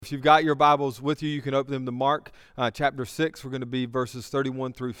if you've got your Bibles with you, you can open them to Mark chapter 6. We're going to be verses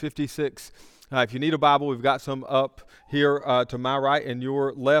 31 through 56. If you need a Bible, we've got some up here to my right and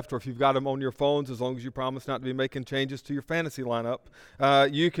your left, or if you've got them on your phones, as long as you promise not to be making changes to your fantasy lineup,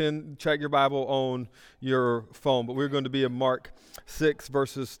 you can check your Bible on your phone. But we're going to be in Mark 6,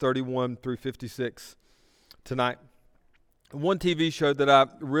 verses 31 through 56 tonight. One TV show that I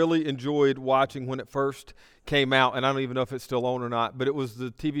really enjoyed watching when it first came out, and I don't even know if it's still on or not, but it was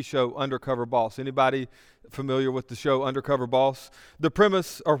the TV show Undercover Boss. Anybody familiar with the show Undercover Boss? The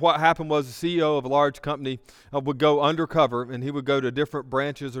premise, or what happened, was the CEO of a large company would go undercover, and he would go to different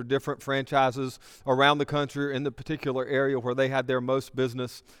branches or different franchises around the country in the particular area where they had their most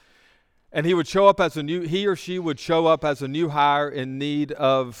business. And he or she would show up as a new hire in need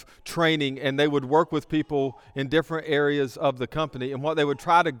of training, and they would work with people in different areas of the company. And what they would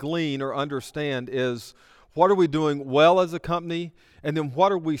try to glean or understand is, what are we doing well as a company? And then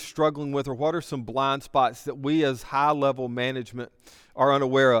what are we struggling with, or what are some blind spots that we as high-level management are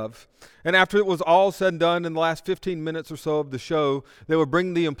unaware of? And after it was all said and done, in the last 15 minutes or so of the show, they would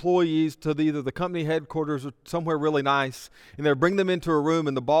bring the employees to either the company headquarters or somewhere really nice, and they would bring them into a room,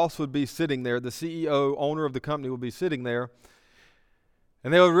 and the boss would be sitting there. The CEO, owner of the company, would be sitting there.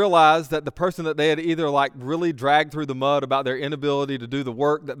 And they would realize that the person that they had either really dragged through the mud about their inability to do the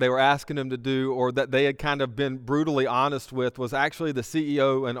work that they were asking them to do, or that they had kind of been brutally honest with, was actually the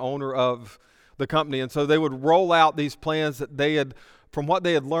CEO and owner of the company. And so they would roll out these plans that they had, from what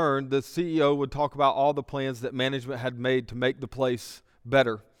they had learned, the CEO would talk about all the plans that management had made to make the place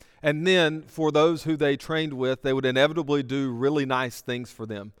better. And then for those who they trained with, they would inevitably do really nice things for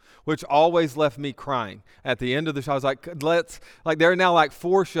them, which always left me crying. At the end of the show, I was like, there are now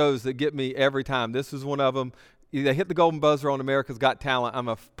 4 shows that get me every time. This is one of them. They hit the golden buzzer on America's Got Talent. I'm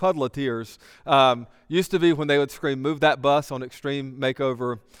a puddle of tears. Used to be when they would scream, "Move that bus" on Extreme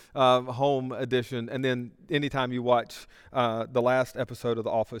Makeover Home Edition. And then anytime you watch the last episode of The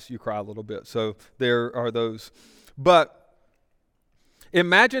Office, you cry a little bit. So there are those. But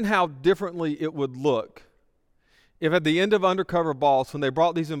imagine how differently it would look if at the end of Undercover Boss, when they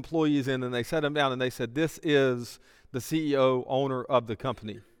brought these employees in and they sat them down and they said, "This is the CEO, owner of the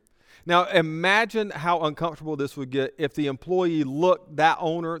company." Now imagine how uncomfortable this would get if the employee looked that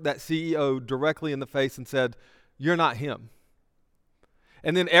owner, that CEO, directly in the face and said, "You're not him."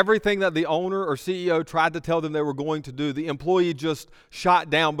 And then everything that the owner or CEO tried to tell them they were going to do, the employee just shot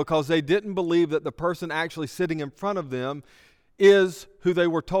down because they didn't believe that the person actually sitting in front of them is who they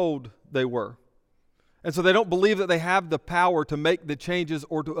were told they were. And so they don't believe that they have the power to make the changes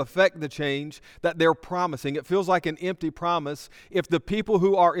or to affect the change that they're promising. It feels like an empty promise if the people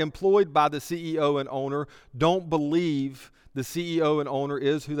who are employed by the CEO and owner don't believe the CEO and owner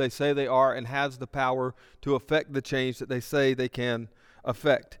is who they say they are and has the power to affect the change that they say they can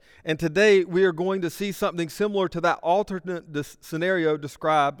affect. And today we are going to see something similar to that alternate scenario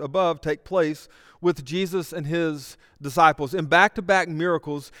described above take place with Jesus and his disciples. In back-to-back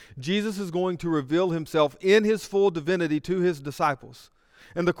miracles, Jesus is going to reveal himself in his full divinity to his disciples.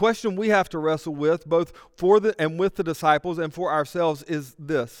 And the question we have to wrestle with, both for and with the disciples and for ourselves, is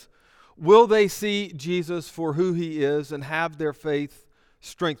this: will they see Jesus for who he is and have their faith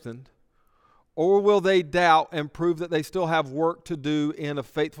strengthened? Or will they doubt and prove that they still have work to do in a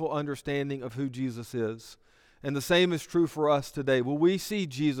faithful understanding of who Jesus is? And the same is true for us today. Will we see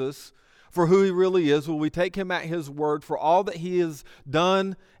Jesus for who he really is? Will we take him at his word for all that he has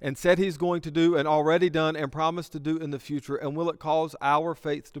done and said he's going to do and already done and promised to do in the future? And will it cause our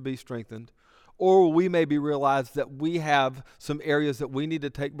faith to be strengthened? Or will we maybe realize that we have some areas that we need to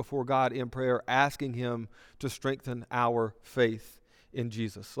take before God in prayer, asking him to strengthen our faith in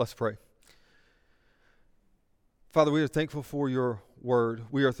Jesus? Let's pray. Father, we are thankful for your word.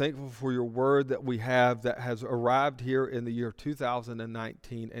 We are thankful for your word that we have that has arrived here in the year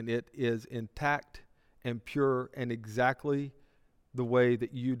 2019, and it is intact and pure and exactly the way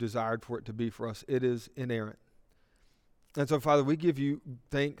that you desired for it to be for us. It is inerrant. And so, Father, we give you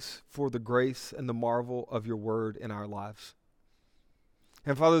thanks for the grace and the marvel of your word in our lives.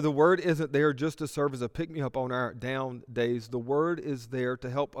 And Father, the word isn't there just to serve as a pick-me-up on our down days. The word is there to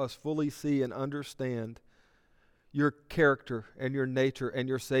help us fully see and understand your character and your nature and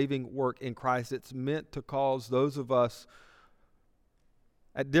your saving work in Christ. It's meant to cause those of us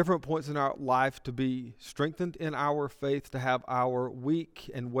at different points in our life to be strengthened in our faith, to have our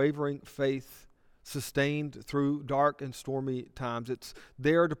weak and wavering faith sustained through dark and stormy times. It's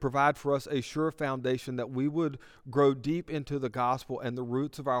there to provide for us a sure foundation that we would grow deep into the gospel and the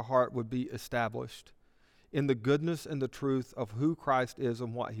roots of our heart would be established in the goodness and the truth of who Christ is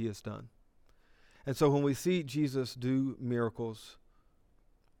and what he has done. And so when we see Jesus do miracles,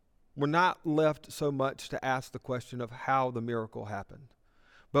 we're not left so much to ask the question of how the miracle happened,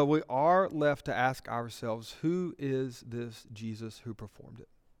 but we are left to ask ourselves, who is this Jesus who performed it?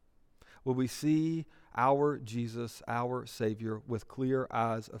 Will we see our Jesus, our Savior, with clear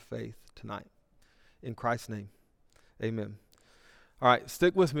eyes of faith tonight? In Christ's name, amen. All right,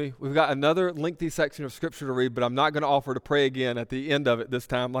 stick with me. We've got another lengthy section of Scripture to read, but I'm not going to offer to pray again at the end of it this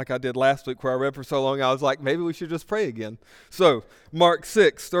time like I did last week where I read for so long I was like, maybe we should just pray again. So, Mark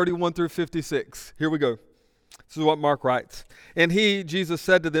 6, 31 through 56. Here we go. This is what Mark writes. And he, Jesus,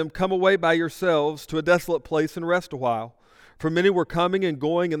 said to them, "Come away by yourselves to a desolate place and rest a while. For many were coming and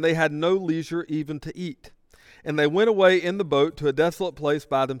going, and they had no leisure even to eat. And they went away in the boat to a desolate place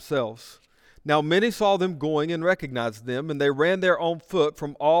by themselves. Now many saw them going and recognized them, and they ran there on foot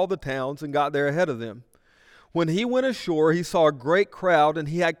from all the towns and got there ahead of them. When he went ashore, he saw a great crowd, and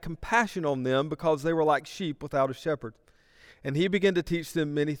he had compassion on them because they were like sheep without a shepherd. And he began to teach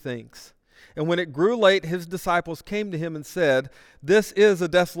them many things. And when it grew late, his disciples came to him and said, 'This is a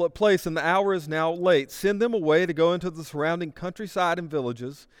desolate place, and the hour is now late. Send them away to go into the surrounding countryside and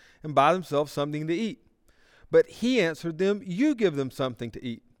villages and buy themselves something to eat.' But he answered them, 'You give them something to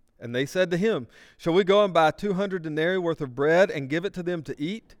eat.' And they said to him, 'Shall we go and buy 200 denarii worth of bread and give it to them to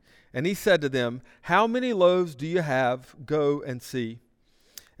eat?' And he said to them, 'How many loaves do you have? Go and see.'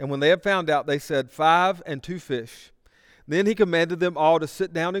 And when they had found out, they said, 5 and 2 fish. Then he commanded them all to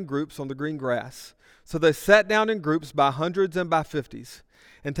sit down in groups on the green grass. So they sat down in groups by hundreds and by 50s.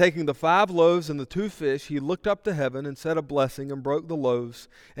 And taking the 5 loaves and the 2 fish, he looked up to heaven and said a blessing and broke the loaves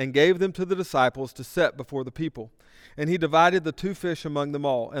and gave them to the disciples to set before the people. And he divided the 2 fish among them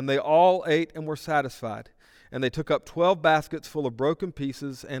all, and they all ate and were satisfied. And they took up 12 baskets full of broken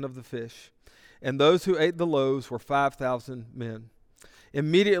pieces and of the fish. And those who ate the loaves were 5,000 men.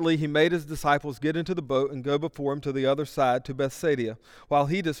 Immediately he made his disciples get into the boat and go before him to the other side, to Bethsaida, while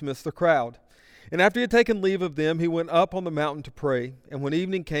he dismissed the crowd. And after he had taken leave of them, he went up on the mountain to pray. And when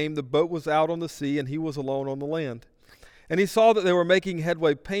evening came, the boat was out on the sea, and he was alone on the land. And he saw that they were making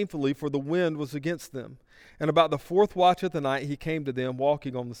headway painfully, for the wind was against them. And about the 4th watch of the night he came to them,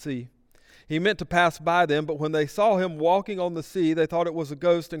 walking on the sea. He meant to pass by them, but when they saw him walking on the sea, they thought it was a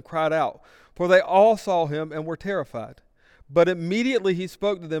ghost and cried out. For they all saw him and were terrified. But immediately he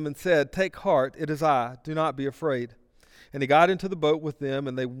spoke to them and said, 'Take heart, it is I, do not be afraid.' And he got into the boat with them,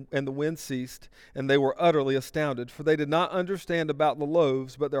 and the wind ceased, and they were utterly astounded, for they did not understand about the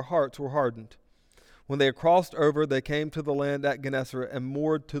loaves, but their hearts were hardened. When they had crossed over, they came to the land at Gennesaret and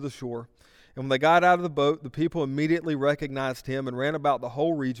moored to the shore. And when they got out of the boat, the people immediately recognized him and ran about the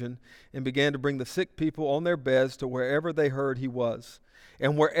whole region and began to bring the sick people on their beds to wherever they heard he was.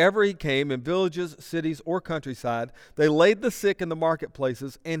 And wherever he came, in villages, cities, or countryside, they laid the sick in the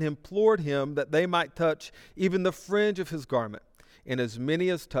marketplaces and implored him that they might touch even the fringe of his garment. And as many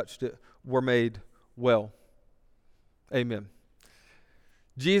as touched it were made well." Amen.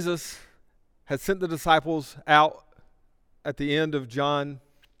 Jesus had sent the disciples out at the end of John,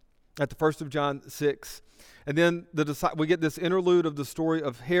 at the first of John 6. And then we get this interlude of the story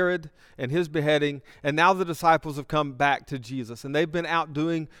of Herod and his beheading. And now the disciples have come back to Jesus. And they've been out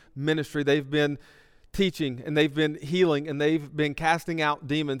doing ministry. They've been teaching and they've been healing and they've been casting out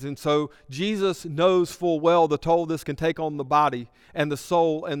demons. And so Jesus knows full well the toll this can take on the body and the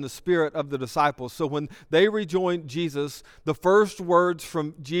soul and the spirit of the disciples. So when they rejoin Jesus, the first words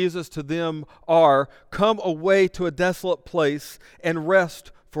from Jesus to them are, "Come away to a desolate place and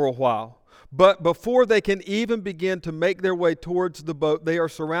rest for a while." But before they can even begin to make their way towards the boat, they are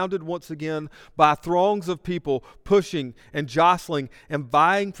surrounded once again by throngs of people pushing and jostling and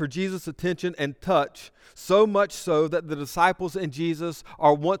vying for Jesus' attention and touch, so much so that the disciples and Jesus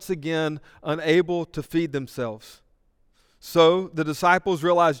are once again unable to feed themselves. So the disciples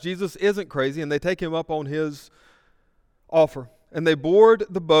realize Jesus isn't crazy, and they take him up on his offer. And they board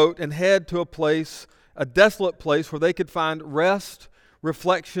the boat and head to a place, a desolate place, where they could find rest,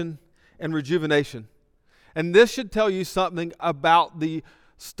 reflection, and rejuvenation. And this should tell you something about the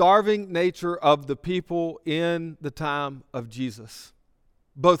starving nature of the people in the time of Jesus.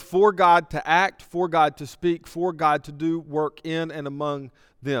 Both for God to act, for God to speak, for God to do work in and among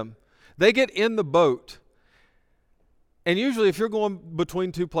them. They get in the boat, and usually if you're going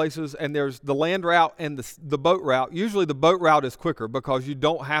between two places and there's the land route and the boat route, usually the boat route is quicker because you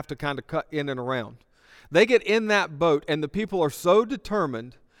don't have to kind of cut in and around. They get in that boat, and the people are so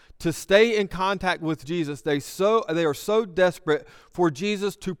determined to stay in contact with Jesus. They are so desperate for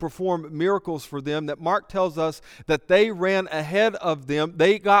Jesus to perform miracles for them that Mark tells us that they ran ahead of them.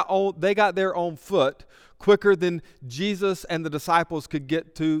 They got there on foot quicker than Jesus and the disciples could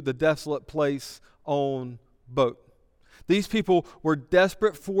get to the desolate place on boat. These people were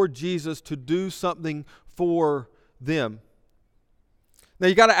desperate for Jesus to do something for them. Now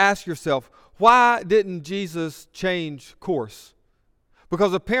you got to ask yourself, why didn't Jesus change course?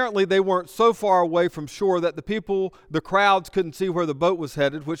 Because apparently they weren't so far away from shore that the crowds couldn't see where the boat was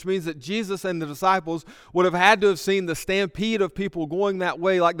headed, which means that Jesus and the disciples would have had to have seen the stampede of people going that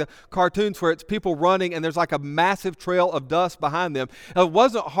way, like the cartoons where it's people running and there's like a massive trail of dust behind them. It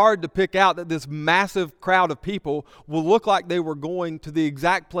wasn't hard to pick out that this massive crowd of people will look like they were going to the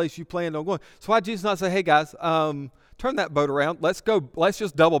exact place you planned on going. So why did Jesus not say, hey guys, turn that boat around. Let's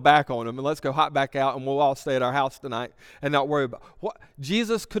just double back on them and let's go hop back out and we'll all stay at our house tonight and not worry about what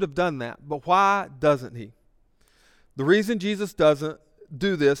Jesus could have done that, but why doesn't he? The reason Jesus doesn't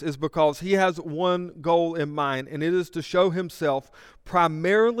do this is because he has one goal in mind, and it is to show himself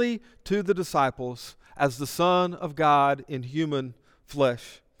primarily to the disciples as the Son of God in human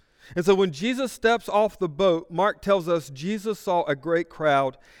flesh. And so when Jesus steps off the boat, Mark tells us Jesus saw a great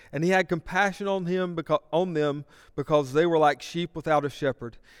crowd, and he had compassion on them because they were like sheep without a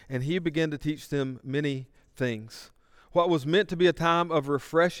shepherd, and he began to teach them many things. What was meant to be a time of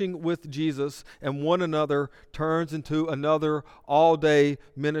refreshing with Jesus and one another turns into another all-day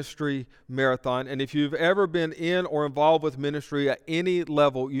ministry marathon. And if you've ever been in or involved with ministry at any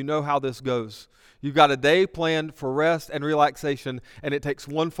level, you know how this goes. You've got a day planned for rest and relaxation, and it takes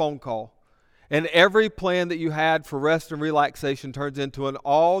one phone call. And every plan that you had for rest and relaxation turns into an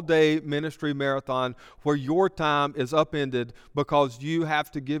all-day ministry marathon where your time is upended because you have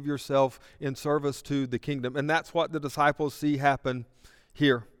to give yourself in service to the kingdom. And that's what the disciples see happen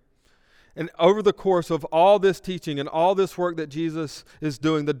here. And over the course of all this teaching and all this work that Jesus is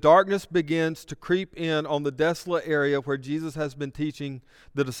doing, the darkness begins to creep in on the desolate area where Jesus has been teaching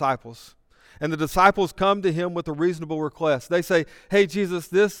the disciples. And the disciples come to him with a reasonable request. They say, hey, Jesus,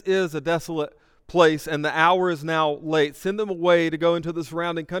 this is a desolate place and the hour is now late. Send them away to go into the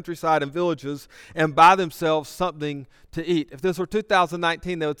surrounding countryside and villages and buy themselves something to eat. If this were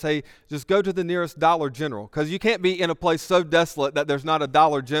 2019, they would say, just go to the nearest Dollar General, because you can't be in a place so desolate that there's not a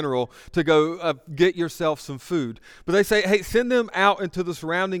Dollar General to go get yourself some food. But they say, hey, send them out into the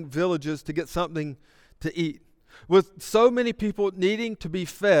surrounding villages to get something to eat. With so many people needing to be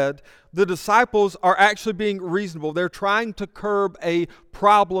fed, the disciples are actually being reasonable. They're trying to curb a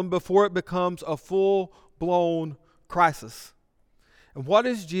problem before it becomes a full-blown crisis. And what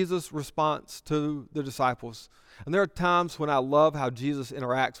is Jesus' response to the disciples? And there are times when I love how Jesus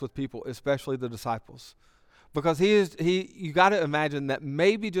interacts with people, especially the disciples. Because you got to imagine that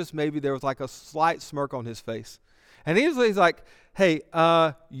maybe, just maybe, there was like a slight smirk on his face. And he's like, hey,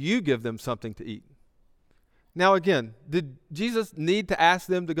 you give them something to eat. Now again, did Jesus need to ask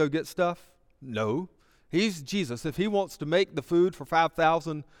them to go get stuff? No. He's Jesus. If he wants to make the food for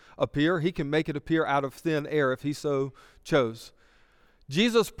 5,000 appear, he can make it appear out of thin air if he so chose.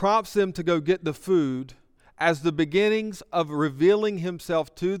 Jesus prompts them to go get the food as the beginnings of revealing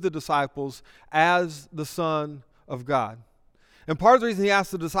himself to the disciples as the Son of God. And part of the reason he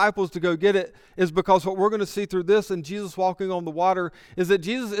asked the disciples to go get it is because what we're going to see through this and Jesus walking on the water is that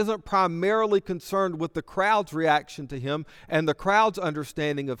Jesus isn't primarily concerned with the crowd's reaction to him and the crowd's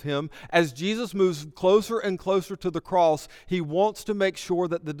understanding of him. As Jesus moves closer and closer to the cross, he wants to make sure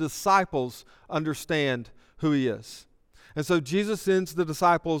that the disciples understand who he is. And so Jesus sends the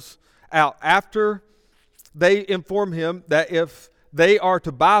disciples out after they inform him that if they are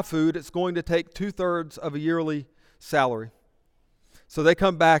to buy food, it's going to take 2/3 of a yearly salary. So they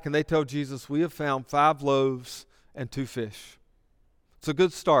come back and they tell Jesus, we have found 5 loaves and 2 fish. It's a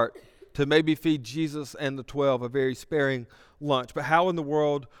good start to maybe feed Jesus and the 12 a very sparing lunch. But how in the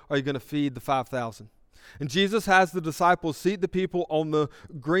world are you going to feed the 5,000? And Jesus has the disciples seat the people on the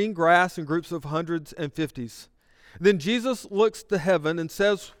green grass in groups of hundreds and fifties. Then Jesus looks to heaven and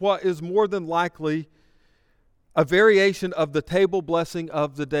says what is more than likely a variation of the table blessing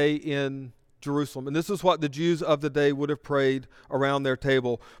of the day in Jerusalem. And this is what the Jews of the day would have prayed around their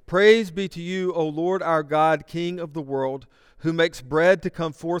table. Praise be to you, O Lord our God, King of the world, who makes bread to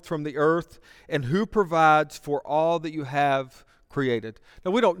come forth from the earth and who provides for all that you have created. Now,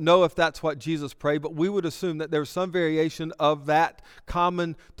 we don't know if that's what Jesus prayed, but we would assume that there's some variation of that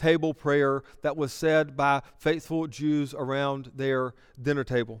common table prayer that was said by faithful Jews around their dinner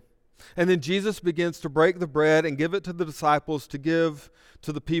table. And then Jesus begins to break the bread and give it to the disciples to give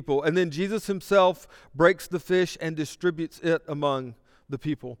to the people. And then Jesus himself breaks the fish and distributes it among the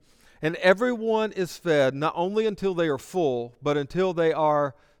people. And everyone is fed not only until they are full, but until they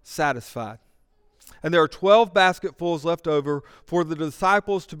are satisfied. And there are 12 basketfuls left over for the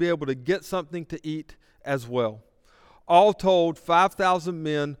disciples to be able to get something to eat as well. All told, 5,000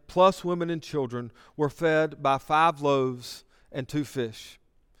 men plus women and children were fed by 5 loaves and 2 fish.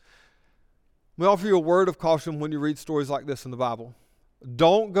 We offer you a word of caution when you read stories like this in the Bible.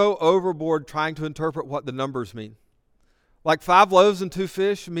 Don't go overboard trying to interpret what the numbers mean. Like 5 loaves and 2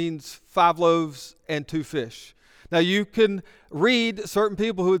 fish means 5 loaves and 2 fish. Now you can read certain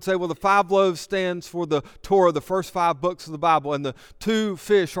people who would say, well, the 5 loaves stands for the Torah, the first 5 books of the Bible, and the 2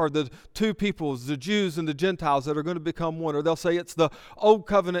 fish are the 2 peoples, the Jews and the Gentiles that are going to become one. Or they'll say it's the Old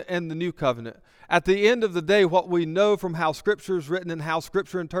Covenant and the New Covenant. At the end of the day, what we know from how Scripture is written and how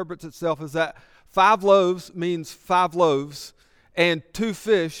Scripture interprets itself is that 5 loaves means 5 loaves, and 2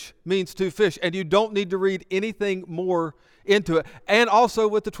 fish means 2 fish. And you don't need to read anything more into it. And also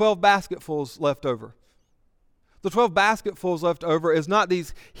with the 12 basketfuls left over. The 12 basketfuls left over is not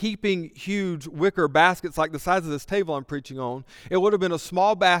these heaping huge wicker baskets like the size of this table I'm preaching on. It would have been a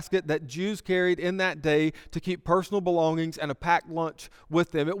small basket that Jews carried in that day to keep personal belongings and a packed lunch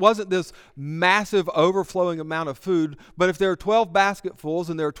with them. It wasn't this massive overflowing amount of food, but if there are 12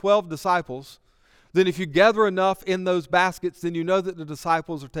 basketfuls and there are 12 disciples, then if you gather enough in those baskets, then you know that the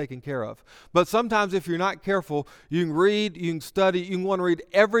disciples are taken care of. But sometimes if you're not careful, you can read, you can study, you want to read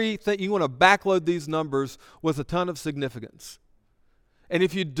everything, you want to backload these numbers with a ton of significance. And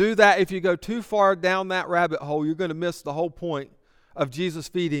if you do that, if you go too far down that rabbit hole, you're going to miss the whole point of Jesus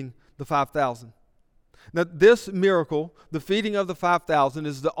feeding the 5,000. Now this miracle, the feeding of the 5,000,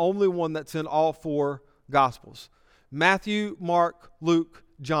 is the only one that's in all 4 Gospels. Matthew, Mark, Luke,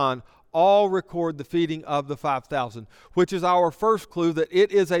 John all record the feeding of the 5,000, which is our first clue that it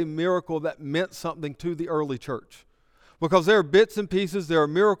is a miracle that meant something to the early church. Because there are bits and pieces, there are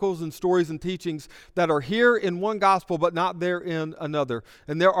miracles and stories and teachings that are here in one gospel but not there in another.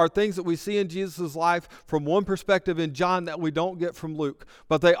 And there are things that we see in Jesus' life from one perspective in John that we don't get from Luke.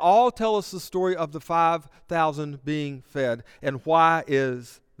 But they all tell us the story of the 5,000 being fed. And why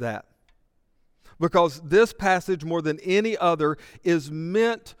is that? Because this passage, more than any other, is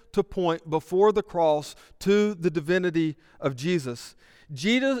meant to point before the cross to the divinity of Jesus.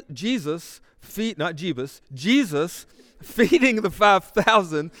 Jesus feeding the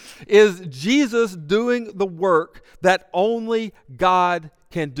 5,000 is Jesus doing the work that only God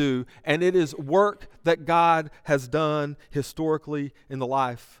can do. And it is work that God has done historically in the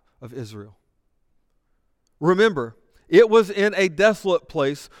life of Israel. Remember, it was in a desolate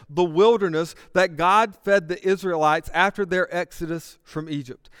place, the wilderness, that God fed the Israelites after their exodus from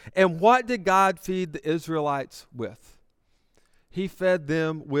Egypt. And what did God feed the Israelites with? He fed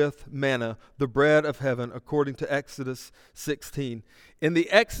them with manna, the bread of heaven, according to Exodus 16. In the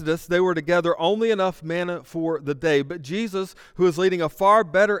Exodus, they were to gather only enough manna for the day. But Jesus, who is leading a far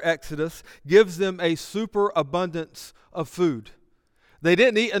better Exodus, gives them a superabundance of food. They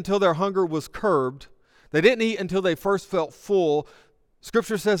didn't eat until their hunger was curbed. They didn't eat until they first felt full.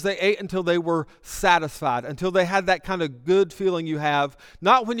 Scripture says they ate until they were satisfied, until they had that kind of good feeling you have.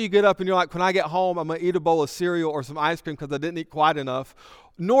 Not when you get up and you're like, when I get home, I'm going to eat a bowl of cereal or some ice cream because I didn't eat quite enough.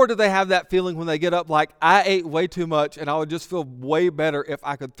 Nor do they have that feeling when they get up like, I ate way too much and I would just feel way better if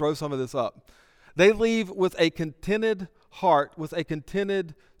I could throw some of this up. They leave with a contented heart, with a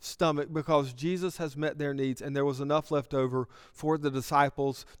contented stomach, because Jesus has met their needs and there was enough left over for the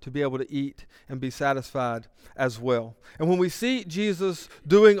disciples to be able to eat and be satisfied as well. And when we see Jesus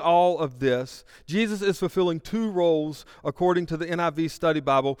doing all of this, Jesus is fulfilling 2 roles according to the NIV Study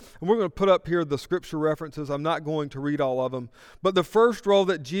Bible. And we're going to put up here the scripture references. I'm not going to read all of them. But the first role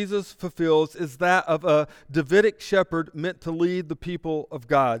that Jesus fulfills is that of a Davidic shepherd meant to lead the people of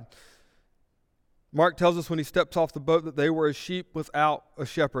God. Mark tells us when he steps off the boat that they were as sheep without a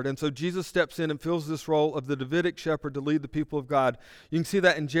shepherd. And so Jesus steps in and fills this role of the Davidic shepherd to lead the people of God. You can see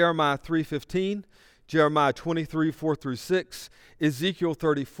that in Jeremiah 3:15, Jeremiah 23:4-6, Ezekiel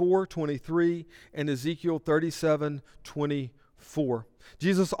 34:23, and Ezekiel 37:24.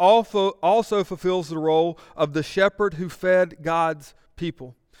 Jesus also fulfills the role of the shepherd who fed God's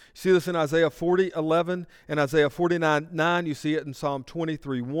people. You see this in Isaiah 40:11 and Isaiah 49:9. You see it in Psalm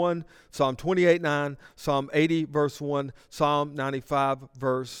 23:1, Psalm 28:9, Psalm 80 verse 1, Psalm 95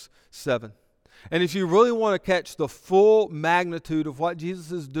 verse 7. And if you really want to catch the full magnitude of what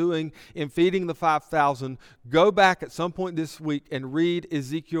Jesus is doing in feeding the 5,000, go back at some point this week and read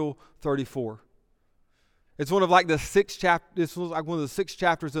Ezekiel 34. It's one of like the 6 chapters. This was like one of the 6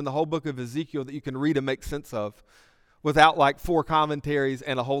 chapters in the whole book of Ezekiel that you can read and make sense of, without like 4 commentaries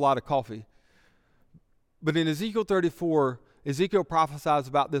and a whole lot of coffee. But in Ezekiel 34, Ezekiel prophesies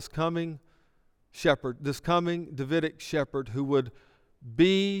about this coming shepherd, this coming Davidic shepherd who would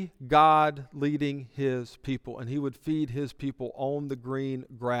be God leading his people, and he would feed his people on the green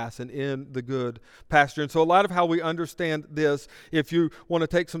grass and in the good pasture. And so a lot of how we understand this, if you want to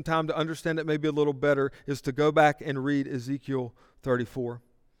take some time to understand it maybe a little better, is to go back and read Ezekiel 34.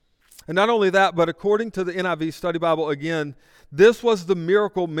 And not only that, but according to the NIV Study Bible, again, this was the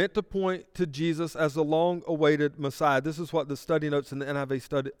miracle meant to point to Jesus as the long-awaited Messiah. This is what the study notes in the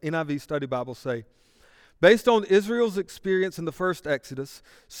NIV Study Bible say. Based on Israel's experience in the first Exodus,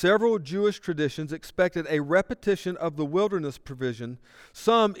 several Jewish traditions expected a repetition of the wilderness provision,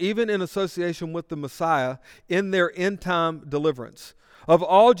 some even in association with the Messiah, in their end-time deliverance. Of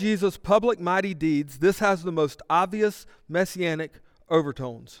all Jesus' public mighty deeds, this has the most obvious messianic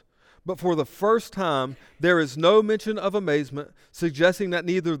overtones. But for the first time, there is no mention of amazement, suggesting that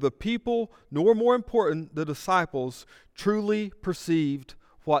neither the people nor, more important, the disciples truly perceived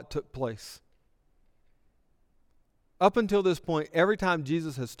what took place. Up until this point, every time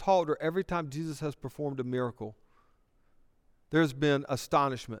Jesus has taught or every time Jesus has performed a miracle, there's been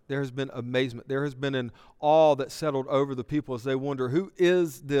astonishment, there has been amazement, there has been an awe that settled over the people as they wonder, who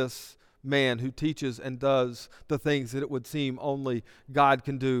is this man who teaches and does the things that it would seem only God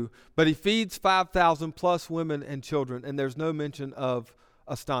can do? But he feeds 5,000 plus women and children, and there's no mention of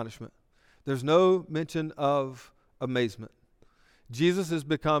astonishment. There's no mention of amazement. Jesus is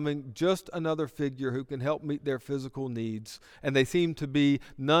becoming just another figure who can help meet their physical needs, and they seem to be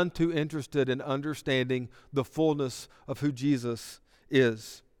none too interested in understanding the fullness of who Jesus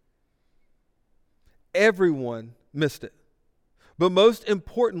is. Everyone missed it. But most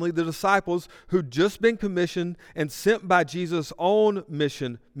importantly, the disciples who'd just been commissioned and sent by Jesus' own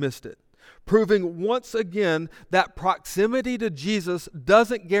mission missed it, proving once again that proximity to Jesus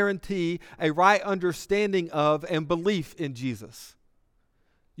doesn't guarantee a right understanding of and belief in Jesus.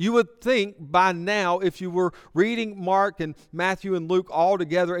 You would think by now, if you were reading Mark and Matthew and Luke all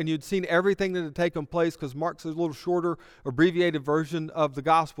together and you'd seen everything that had taken place, because Mark's a little shorter, abbreviated version of the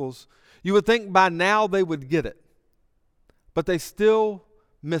Gospels, you would think by now they would get it. But they still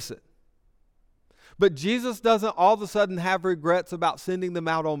miss it. But Jesus doesn't all of a sudden have regrets about sending them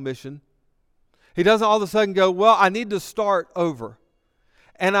out on mission. He doesn't all of a sudden go, well, I need to start over.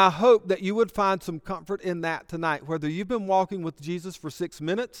 And I hope that you would find some comfort in that tonight, whether you've been walking with Jesus for 6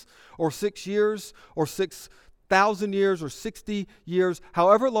 minutes or 6 years or 6,000 years or 60 years,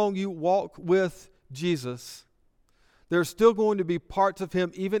 however long you walk with Jesus, there's still going to be parts of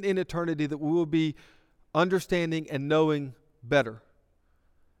him, even in eternity, that we will be understanding and knowing better.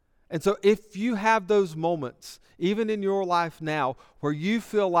 And so if you have those moments, even in your life now, where you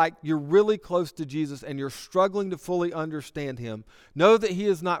feel like you're really close to Jesus and you're struggling to fully understand him, know that he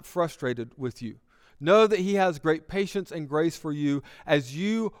is not frustrated with you. Know that he has great patience and grace for you as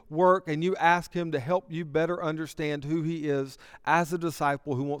you work and you ask him to help you better understand who he is as a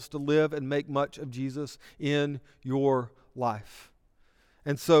disciple who wants to live and make much of Jesus in your life.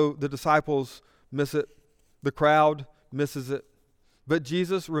 And so the disciples miss it. The crowd misses it. But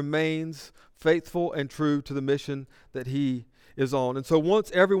Jesus remains faithful and true to the mission that he is on. And so once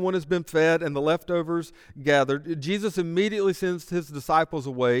everyone has been fed and the leftovers gathered, Jesus immediately sends his disciples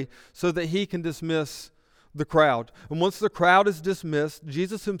away so that he can dismiss the crowd. And once the crowd is dismissed,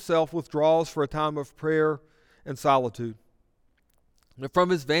 Jesus himself withdraws for a time of prayer and solitude. And from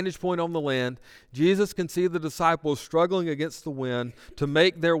his vantage point on the land, Jesus can see the disciples struggling against the wind to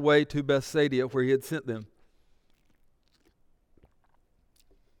make their way to Bethsaida, where he had sent them.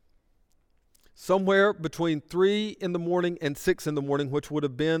 Somewhere between 3 in the morning and 6 in the morning, which would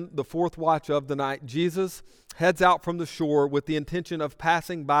have been the fourth watch of the night, Jesus heads out from the shore with the intention of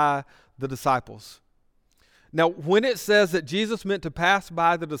passing by the disciples. Now, when it says that Jesus meant to pass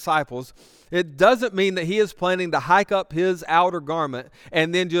by the disciples, it doesn't mean that he is planning to hike up his outer garment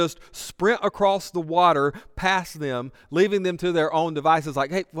and then just sprint across the water past them, leaving them to their own devices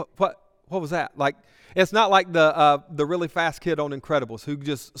like, hey, what was that? Like, it's not like the really fast kid on Incredibles who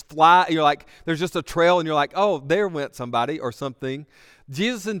just fly. You're like, there's just a trail and you're like, oh, there went somebody or something.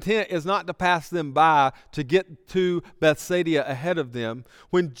 Jesus' intent is not to pass them by to get to Bethsaida ahead of them.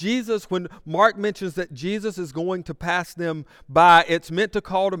 When Mark mentions that Jesus is going to pass them by, it's meant to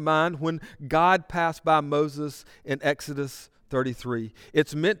call to mind when God passed by Moses in Exodus 33.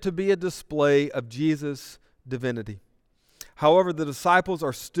 It's meant to be a display of Jesus' divinity. However, the disciples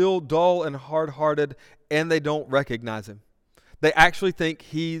are still dull and hard-hearted, and they don't recognize him. They actually think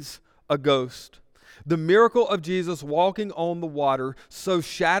he's a ghost. The miracle of Jesus walking on the water so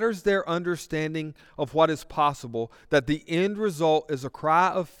shatters their understanding of what is possible that the end result is a cry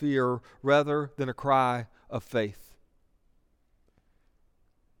of fear rather than a cry of faith.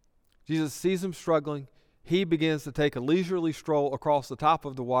 Jesus sees them struggling. he begins to take a leisurely stroll across the top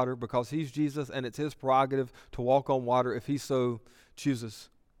of the water because he's Jesus and it's his prerogative to walk on water if he so chooses.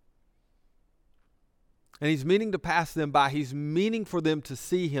 And he's meaning to pass them by. He's meaning for them to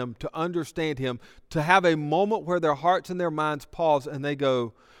see him, to understand him, to have a moment where their hearts and their minds pause and they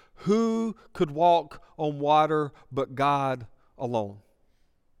go, who could walk on water but God alone?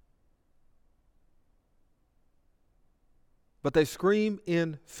 But they scream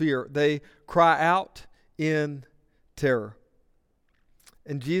in fear. They cry out in terror.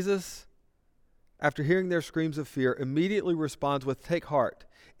 And Jesus, after hearing their screams of fear, immediately responds with, "Take heart,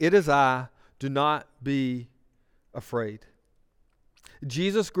 it is I, do not be afraid."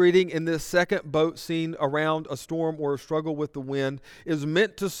 Jesus' greeting in this second boat scene around a storm or a struggle with the wind is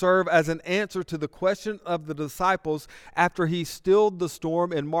meant to serve as an answer to the question of the disciples after he stilled the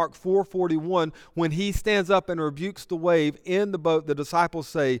storm in Mark 4:41. When he stands up and rebukes the wave in the boat, the disciples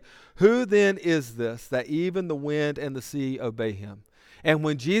say, "Who then is this that even the wind and the sea obey him?" And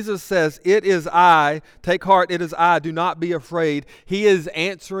when Jesus says, "It is I, take heart, it is I, do not be afraid," he is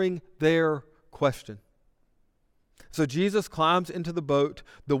answering their question. So Jesus climbs into the boat.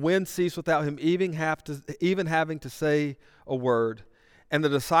 The wind ceases without him even having to say a word. And the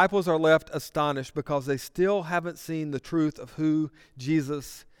disciples are left astonished because they still haven't seen the truth of who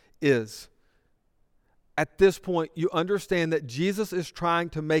Jesus is. At this point, you understand that Jesus is trying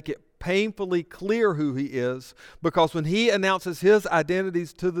to make it painfully clear who he is, because when he announces his identity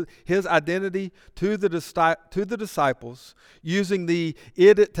to the disciples using the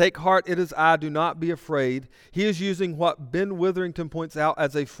 "take heart, it is I, do not be afraid," he is using what Ben Witherington points out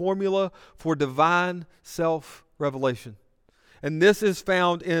as a formula for divine self-revelation. And this is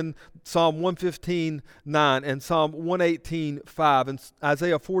found in Psalm 115:9 and Psalm 118:5 and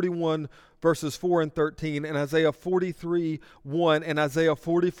Isaiah 41 verses 4 and 13, and Isaiah 43:1, and Isaiah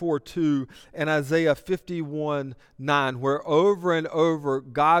 44:2, and Isaiah 51:9, where over and over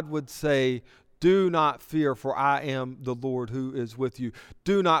God would say, "Do not fear, for I am the Lord who is with you.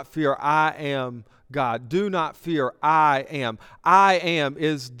 Do not fear, I am God. Do not fear, I am." I am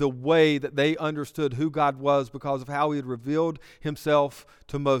is the way that they understood who God was because of how he had revealed himself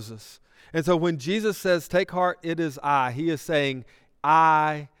to Moses. And so when Jesus says, "Take heart, it is I," he is saying,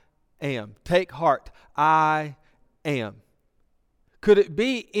 I am. Take heart, I am. Could it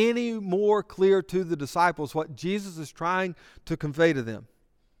be any more clear to the disciples what Jesus is trying to convey to them?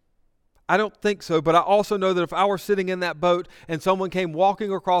 I don't think so, but I also know that if I were sitting in that boat and someone came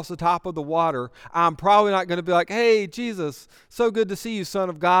walking across the top of the water, I'm probably not going to be like, "Hey, Jesus, so good to see you, Son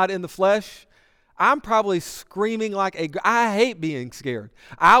of God in the flesh." I'm probably screaming I hate being scared.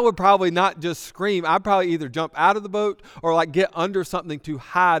 I would probably not just scream. I'd probably either jump out of the boat or get under something to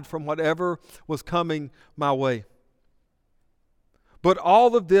hide from whatever was coming my way. But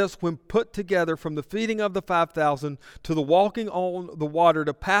all of this, when put together, from the feeding of the 5,000 to the walking on the water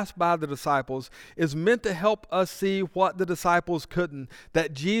to pass by the disciples, is meant to help us see what the disciples couldn't,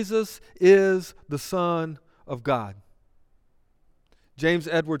 that Jesus is the Son of God. James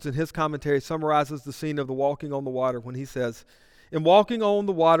Edwards, in his commentary, summarizes the scene of the walking on the water when he says, "In walking on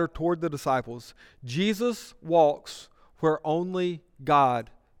the water toward the disciples, Jesus walks where only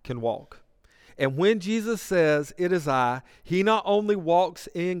God can walk. And when Jesus says, 'It is I,' he not only walks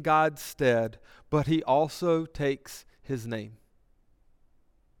in God's stead, but he also takes his name."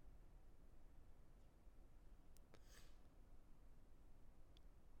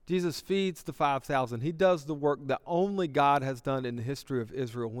 Jesus feeds the 5,000. He does the work that only God has done in the history of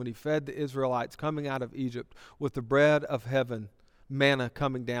Israel when he fed the Israelites coming out of Egypt with the bread of heaven, manna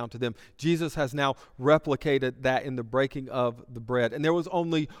coming down to them. Jesus has now replicated that in the breaking of the bread. And there was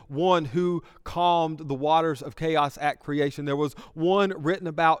only one who calmed the waters of chaos at creation. There was one written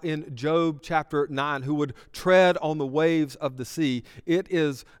about in Job chapter 9 who would tread on the waves of the sea. It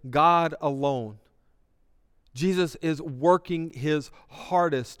is God alone. Jesus is working his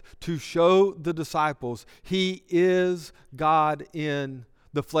hardest to show the disciples he is God in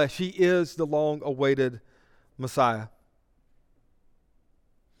the flesh. He is the long-awaited Messiah.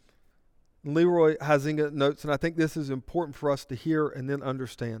 Leroy Huizinga notes, and I think this is important for us to hear and then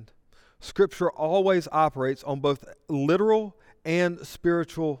understand, Scripture always operates on both literal and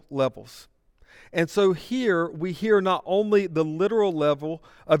spiritual levels. And so here we hear not only the literal level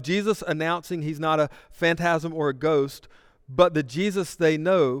of Jesus announcing he's not a phantasm or a ghost, but the Jesus they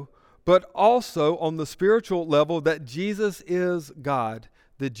know, but also on the spiritual level that Jesus is God,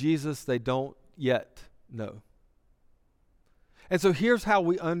 the Jesus they don't yet know. And so here's how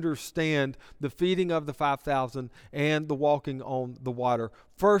we understand the feeding of the 5,000 and the walking on the water.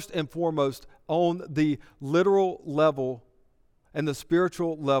 First and foremost, on the literal level and the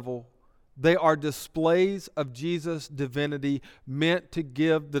spiritual level, They are displays of Jesus' divinity meant to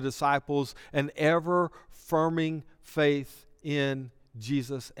give the disciples an ever-firming faith in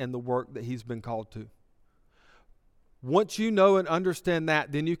Jesus and the work that he's been called to. Once you know and understand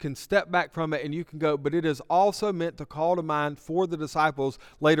that, then you can step back from it and you can go, but it is also meant to call to mind for the disciples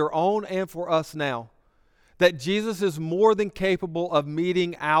later on and for us now, that Jesus is more than capable of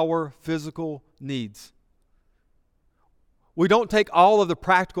meeting our physical needs. We don't take all of the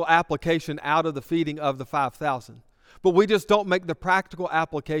practical application out of the feeding of the 5,000, but we just don't make the practical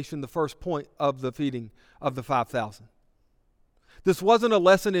application the first point of the feeding of the 5,000. This wasn't a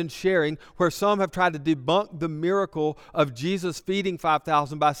lesson in sharing where some have tried to debunk the miracle of Jesus feeding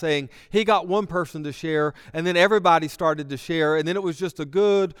 5,000 by saying he got one person to share and then everybody started to share, and then it was just a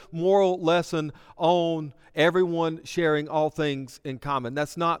good moral lesson on everyone sharing all things in common.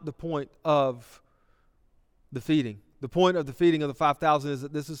 That's not the point of the feeding. The point of the feeding of the 5,000 is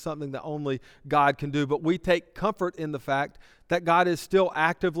that this is something that only God can do, but we take comfort in the fact that God is still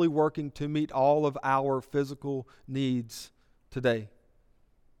actively working to meet all of our physical needs today.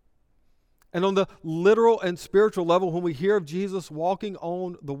 And on the literal and spiritual level, when we hear of Jesus walking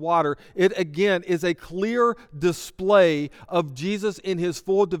on the water, it again is a clear display of Jesus in his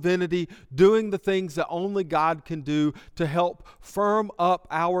full divinity doing the things that only God can do to help firm up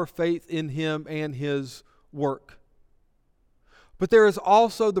our faith in him and his work. But there is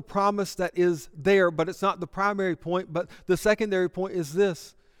also the promise that is there, but it's not the primary point, but the secondary point is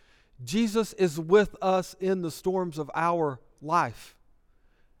this: Jesus is with us in the storms of our life.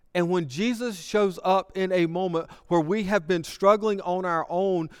 And when Jesus shows up in a moment where we have been struggling on our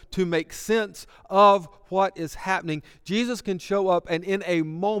own to make sense of what is happening, Jesus can show up and in a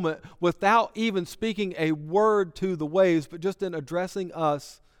moment, without even speaking a word to the waves, but just in addressing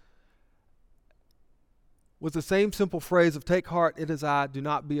us with the same simple phrase of "Take heart, it is I, do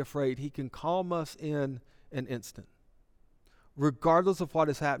not be afraid," he can calm us in an instant, regardless of what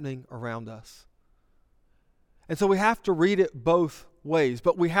is happening around us. And so we have to read it both ways,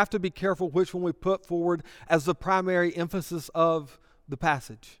 but we have to be careful which one we put forward as the primary emphasis of the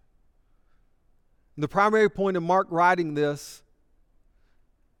passage. And the primary point of Mark writing this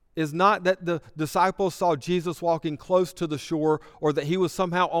is not that the disciples saw Jesus walking close to the shore or that he was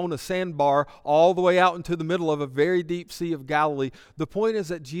somehow on a sandbar all the way out into the middle of a very deep sea of Galilee. The point is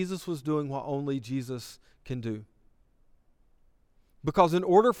that Jesus was doing what only Jesus can do. Because in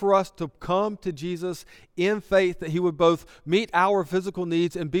order for us to come to Jesus in faith that he would both meet our physical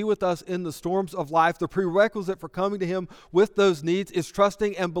needs and be with us in the storms of life, the prerequisite for coming to him with those needs is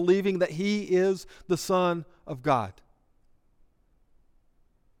trusting and believing that he is the Son of God.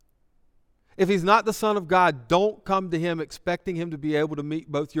 If he's not the Son of God, don't come to him expecting him to be able to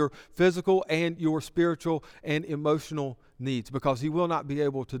meet both your physical and your spiritual and emotional needs, because he will not be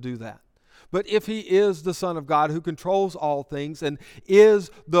able to do that. But if he is the Son of God who controls all things and is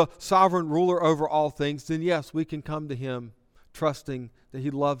the sovereign ruler over all things, then yes, we can come to him trusting that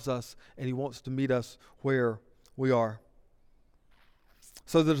he loves us and he wants to meet us where we are.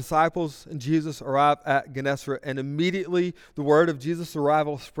 So the disciples and Jesus arrive at Gennesaret, and immediately the word of Jesus'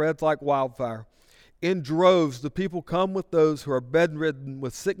 arrival spreads like wildfire. In droves, the people come with those who are bedridden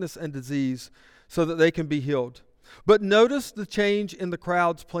with sickness and disease so that they can be healed. But notice the change in the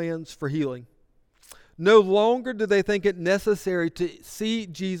crowd's plans for healing. No longer do they think it necessary to see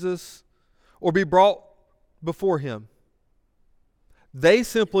Jesus or be brought before him. They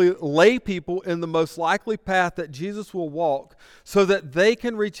simply lay people in the most likely path that Jesus will walk so that they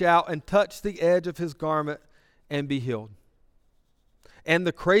can reach out and touch the edge of his garment and be healed. And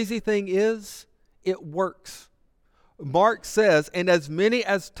the crazy thing is, it works. Mark says, and as many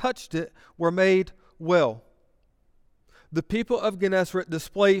as touched it were made well. The people of Gennesaret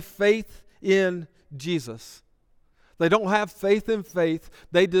display faith in Jesus. They don't have faith in faith.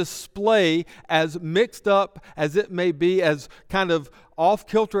 They display, as mixed up as it may be, as kind of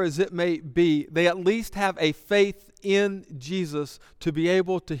off-kilter as it may be, they at least have a faith in Jesus to be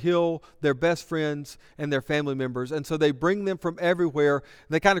able to heal their best friends and their family members. And so they bring them from everywhere. And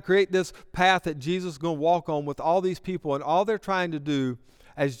they kind of create this path that Jesus is going to walk on with all these people. And all they're trying to do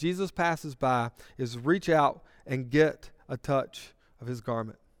as Jesus passes by is reach out and get a touch of his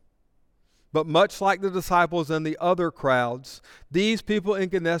garment. But much like the disciples and the other crowds, these people in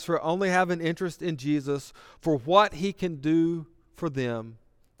Gennesaret only have an interest in Jesus for what he can do for them.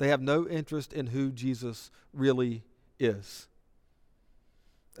 They have no interest in who Jesus really is.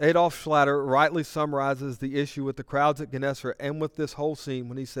 Adolf Schlatter rightly summarizes the issue with the crowds at Gennesaret and with this whole scene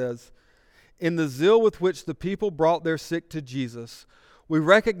when he says, "In the zeal with which the people brought their sick to Jesus, we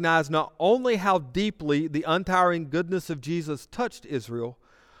recognize not only how deeply the untiring goodness of Jesus touched Israel,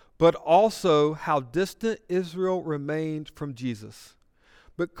 but also how distant Israel remained from Jesus,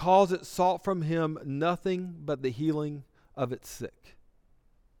 because it sought from him nothing but the healing of its sick.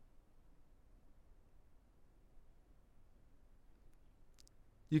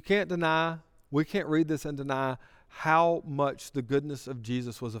 You can't deny, we can't read this and deny how much the goodness of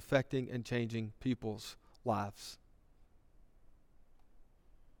Jesus was affecting and changing people's lives.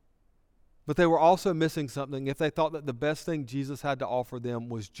 But they were also missing something if they thought that the best thing Jesus had to offer them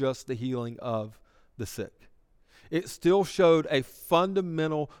was just the healing of the sick. It still showed a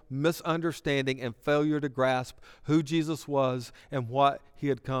fundamental misunderstanding and failure to grasp who Jesus was and what he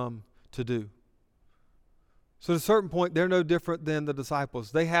had come to do. So at a certain point, they're no different than the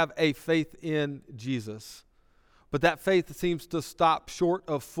disciples. They have a faith in Jesus, but that faith seems to stop short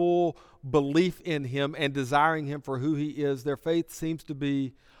of full belief in him and desiring him for who he is. Their faith seems to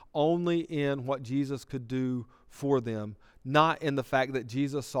be only in what Jesus could do for them, not in the fact that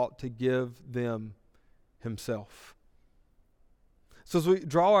Jesus sought to give them himself. So as we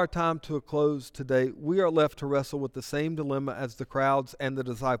draw our time to a close today, we are left to wrestle with the same dilemma as the crowds and the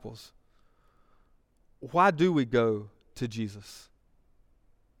disciples. Why do we go to Jesus?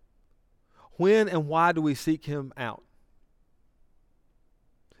 When and why do we seek him out?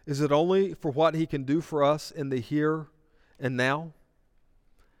 Is it only for what he can do for us in the here and now?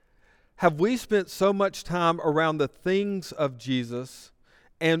 Have we spent so much time around the things of Jesus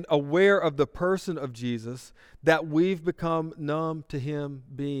and aware of the person of Jesus that we've become numb to him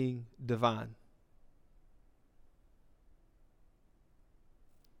being divine?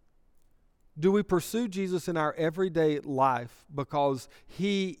 Do we pursue Jesus in our everyday life because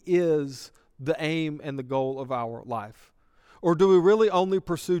he is the aim and the goal of our life? Or do we really only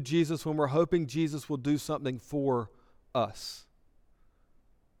pursue Jesus when we're hoping Jesus will do something for us?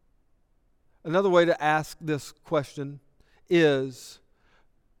 Another way to ask this question is,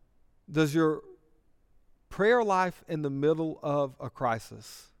 does your prayer life in the middle of a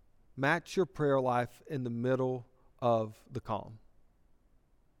crisis match your prayer life in the middle of the calm?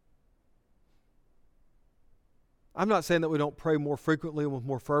 I'm not saying that we don't pray more frequently and with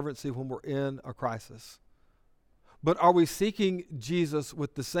more fervency when we're in a crisis. But are we seeking Jesus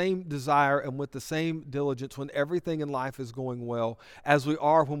with the same desire and with the same diligence when everything in life is going well as we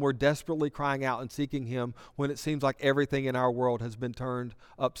are when we're desperately crying out and seeking him when it seems like everything in our world has been turned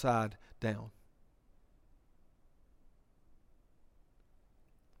upside down?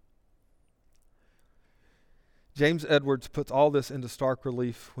 James Edwards puts all this into stark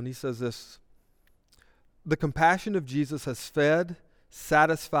relief when he says this: the compassion of Jesus has fed,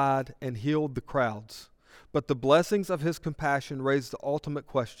 satisfied, and healed the crowds. But the blessings of his compassion raise the ultimate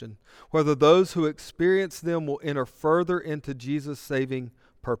question, whether those who experience them will enter further into Jesus' saving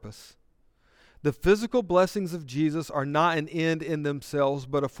purpose. The physical blessings of Jesus are not an end in themselves,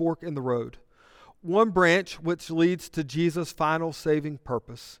 but a fork in the road. One branch which leads to Jesus' final saving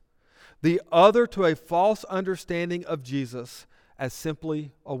purpose. The other to a false understanding of Jesus as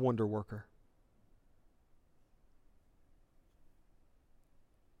simply a wonder worker.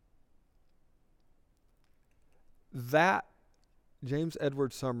 That James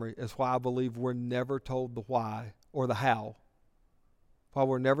Edwards summary is why I believe we're never told the why or the how. Why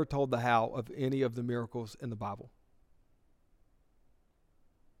we're never told the how of any of the miracles in the Bible.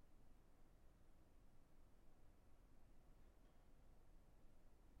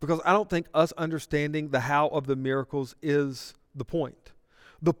 Because I don't think us understanding the how of the miracles is the point.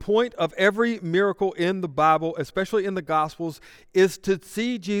 The point of every miracle in the Bible, especially in the Gospels, is to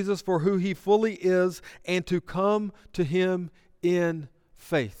see Jesus for who he fully is and to come to him in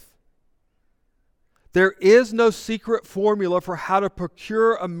faith. There is no secret formula for how to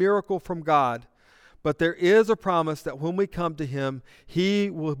procure a miracle from God, but there is a promise that when we come to him,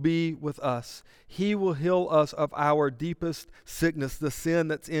 he will be with us. He will heal us of our deepest sickness, the sin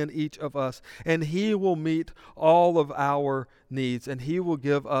that's in each of us, and he will meet all of our needs, and he will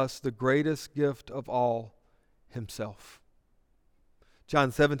give us the greatest gift of all, himself.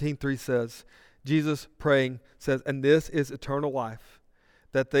 John 17:3 says, Jesus praying says, and this is eternal life,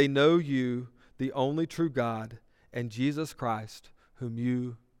 that they know you, the only true God, and Jesus Christ, whom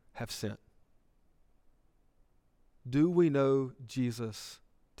you have sent. Do we know Jesus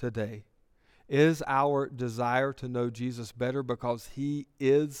today? Is our desire to know Jesus better because he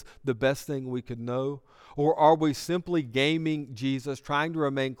is the best thing we could know? Or are we simply gaming Jesus, trying to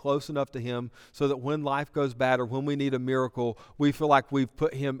remain close enough to him so that when life goes bad or when we need a miracle, we feel like we've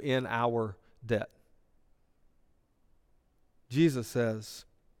put him in our debt? Jesus says,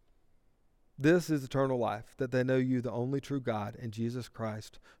 This is eternal life, that they know you, the only true God, and Jesus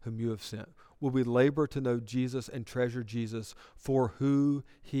Christ, whom you have sent. Will we labor to know Jesus and treasure Jesus for who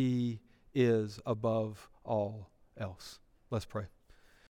he is above all else? Let's pray.